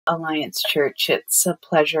Alliance Church. It's a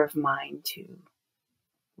pleasure of mine to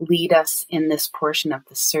lead us in this portion of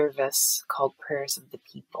the service called Prayers of the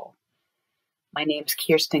People. My name's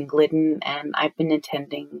Kirsten Glidden, and I've been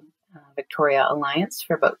attending Victoria Alliance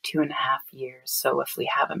for about 2.5 years. So if we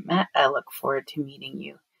haven't met, I look forward to meeting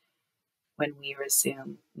you when we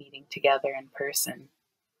resume meeting together in person.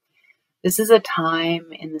 This is a time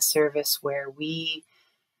in the service where we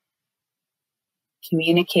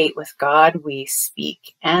communicate with God, we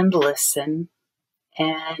speak and listen,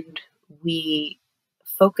 and we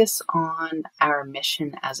focus on our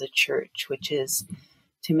mission as a church, which is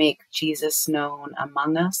to make Jesus known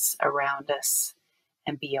among us, around us,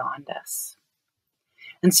 and beyond us.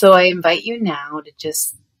 And so I invite you now to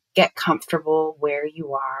just get comfortable where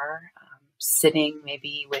you are, sitting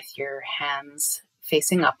maybe with your hands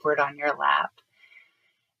facing upward on your lap.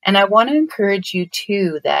 And I want to encourage you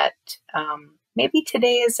too that maybe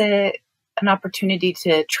today is an opportunity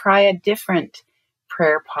to try a different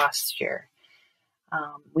prayer posture.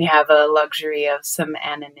 We have a luxury of some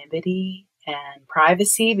anonymity and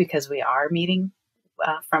privacy because we are meeting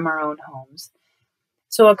from our own homes.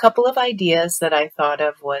 So a couple of ideas that I thought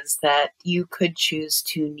of was that you could choose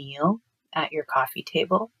to kneel at your coffee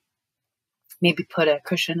table, maybe put a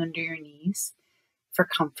cushion under your knees for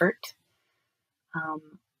comfort.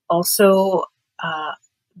 Also,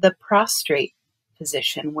 the prostrate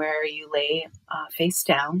position where you lay face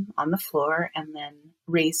down on the floor and then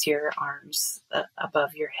raise your arms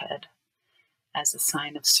above your head as a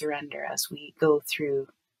sign of surrender as we go through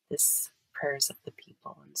this Prayers of the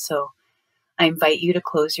People. And so I invite you to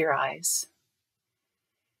close your eyes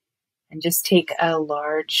and just take a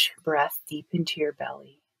large breath deep into your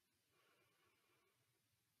belly.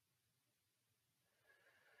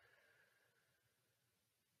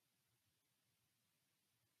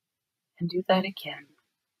 And do that again.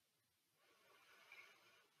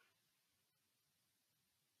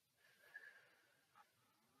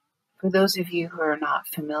 For those of you who are not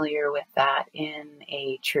familiar with that in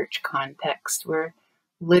a church context, we're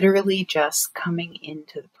literally just coming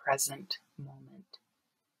into the present moment.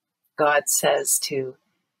 God says to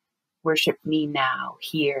worship me now,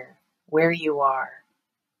 here, where you are.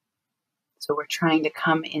 So we're trying to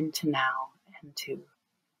come into now and to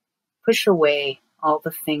push away all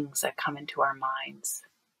the things that come into our minds.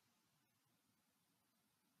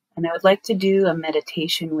 And I would like to do a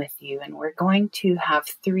meditation with you, and we're going to have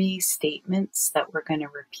 3 statements that we're going to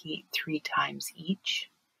repeat 3 times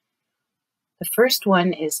each. The first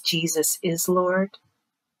one is Jesus is Lord.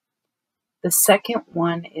 The second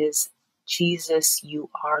one is Jesus,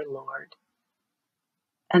 you are Lord.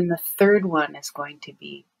 And the third one is going to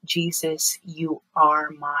be Jesus, you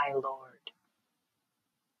are my Lord.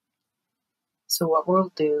 So what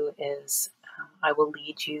we'll do is I will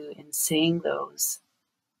lead you in saying those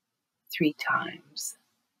 3 times.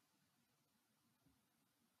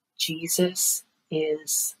 Jesus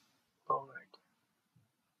is Lord.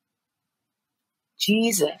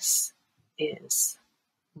 Jesus is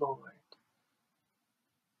Lord.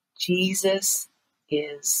 Jesus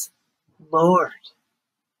is Lord.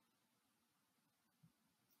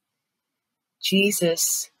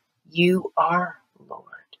 Jesus, you are Lord.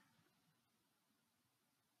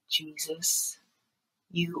 Jesus,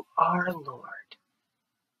 you are Lord.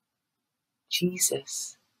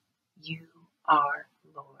 Jesus, you are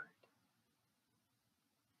Lord.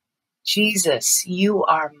 Jesus, you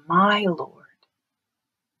are my Lord.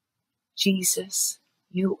 Jesus,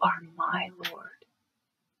 you are my Lord.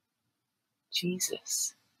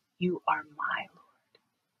 Jesus, you are my Lord.